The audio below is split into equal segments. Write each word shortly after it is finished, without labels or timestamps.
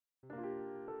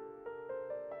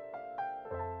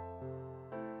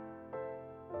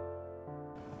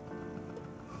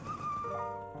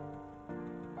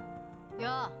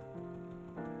Yeah.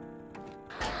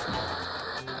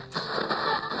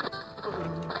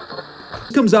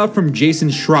 Comes out from Jason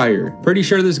Schreier. Pretty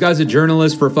sure this guy's a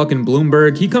journalist for fucking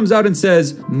Bloomberg. He comes out and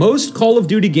says, most Call of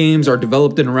Duty games are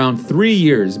developed in around 3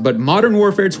 years, but Modern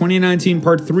Warfare 2019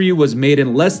 Part 3 was made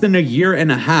in less than a year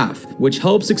and a half, which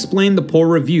helps explain the poor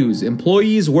reviews.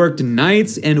 Employees worked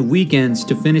nights and weekends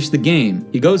to finish the game.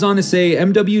 He goes on to say,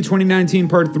 MW 2019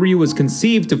 Part 3 was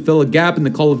conceived to fill a gap in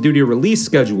the Call of Duty release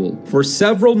schedule. For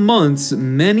several months,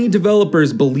 many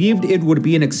developers believed it would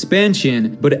be an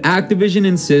expansion, but Activision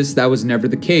insists that was never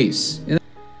the case.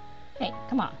 Hey,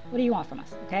 come on, what do you want from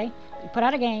us, okay? You put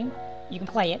out a game, you can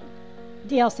play it.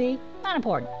 DLC, not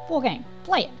important. Full game,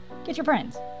 play it. Get your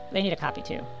friends. They need a copy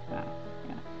too.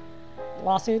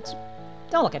 Lawsuits,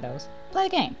 don't look at those. Play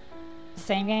the game. The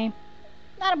same game,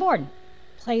 not important.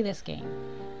 Play this game.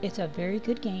 It's a very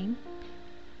good game.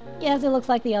 Yes, it looks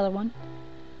like the other one.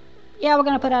 Yeah, we're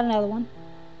gonna put out another one.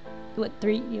 What,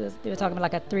 they were talking about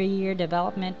like a 3-year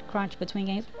development crunch between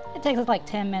games. It takes us like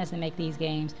 10 minutes to make these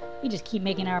games. We just keep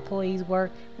making our employees work.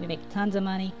 We make tons of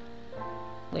money.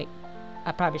 Wait,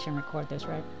 I probably shouldn't record this,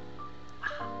 right?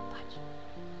 Fudge.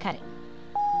 Cut it.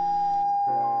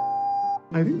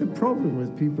 I think the problem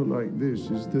with people like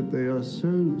this is that they are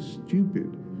so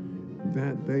stupid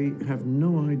that they have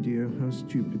no idea how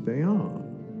stupid they are.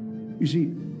 You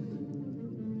see,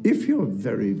 if you're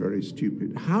very, very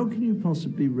stupid, how can you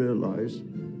possibly realize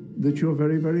that you're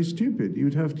very, very stupid?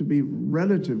 You'd have to be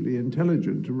relatively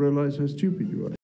intelligent to realize how stupid you are.